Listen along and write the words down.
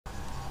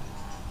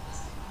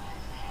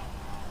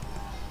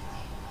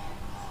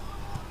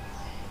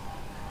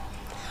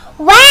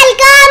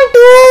Welcome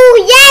to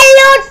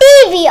Yellow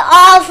TV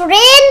of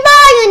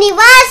Rainbow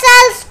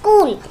Universal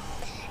School.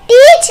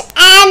 Teach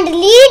and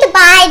lead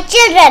by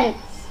children.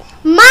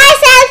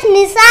 Myself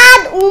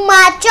Nisad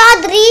Uma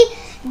Chaudhary,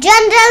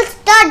 General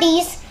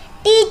Studies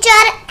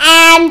teacher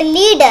and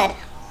leader.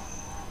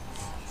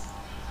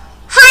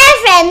 Hi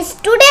friends,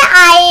 today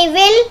I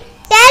will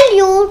tell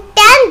you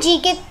 10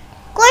 GK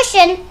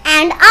question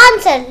and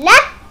answer.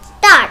 Let's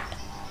start.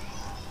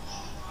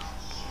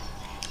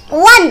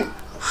 1.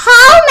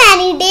 How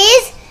many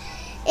days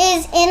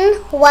is in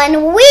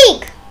 1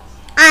 week?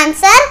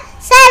 Answer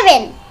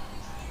 7.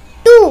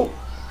 2.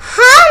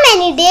 How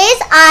many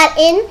days are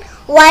in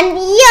 1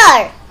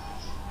 year?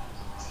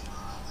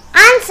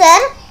 Answer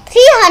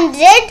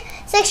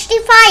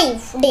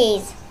 365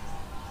 days.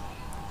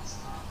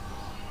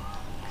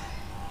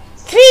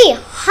 3.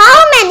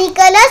 How many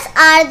colors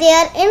are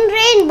there in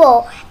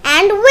rainbow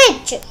and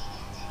which?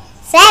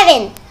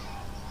 7.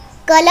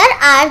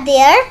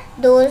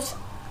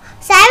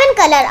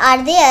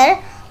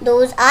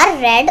 Those are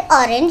red,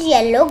 orange,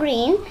 yellow,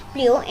 green,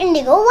 blue,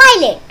 indigo,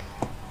 violet.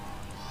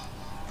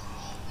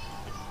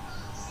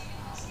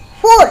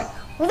 4.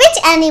 Which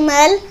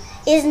animal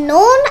is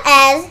known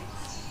as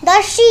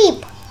the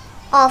sheep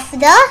of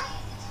the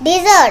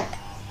desert?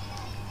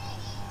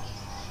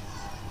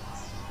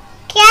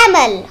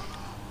 Camel.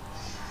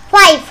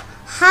 5.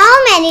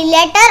 How many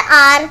letters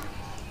are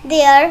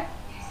there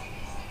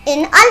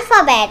in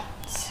alphabet?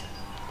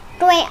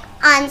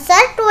 Answer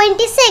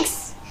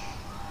 26.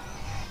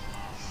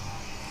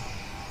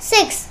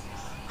 6.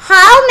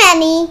 How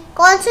many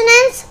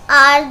consonants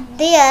are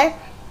there?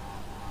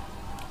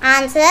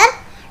 Answer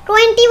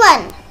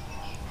 21.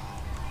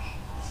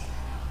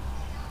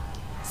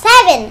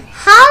 7.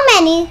 How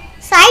many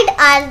sides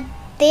are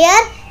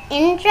there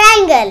in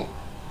triangle?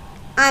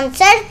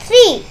 Answer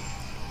 3.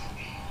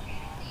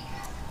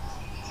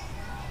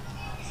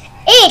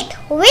 8.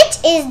 Which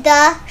is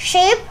the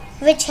shape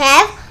which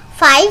have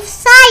 5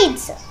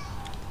 sides?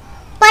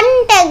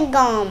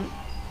 Pentagon.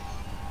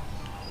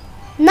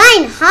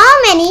 9.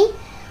 How many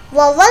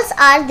vowels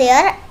are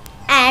there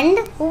and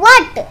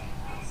what?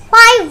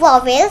 5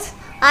 vowels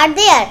are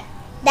there.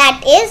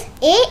 That is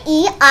A,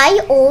 E,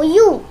 I, O,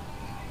 U.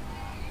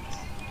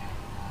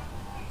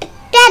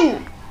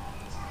 10.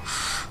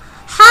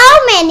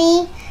 How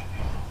many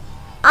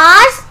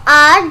hours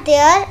are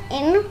there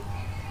in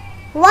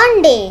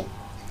 1 day?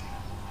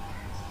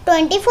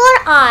 24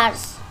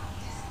 hours.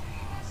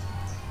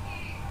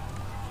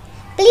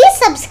 Please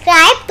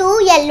subscribe to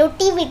Yellow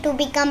TV to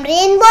become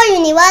Rainbow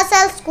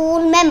Universal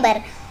School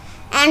member.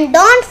 And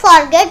don't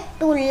forget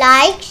to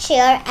like,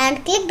 share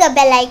and click the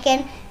bell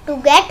icon to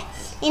get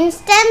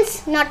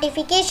instant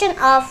notification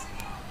of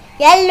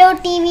Yellow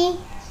TV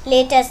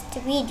latest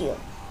video.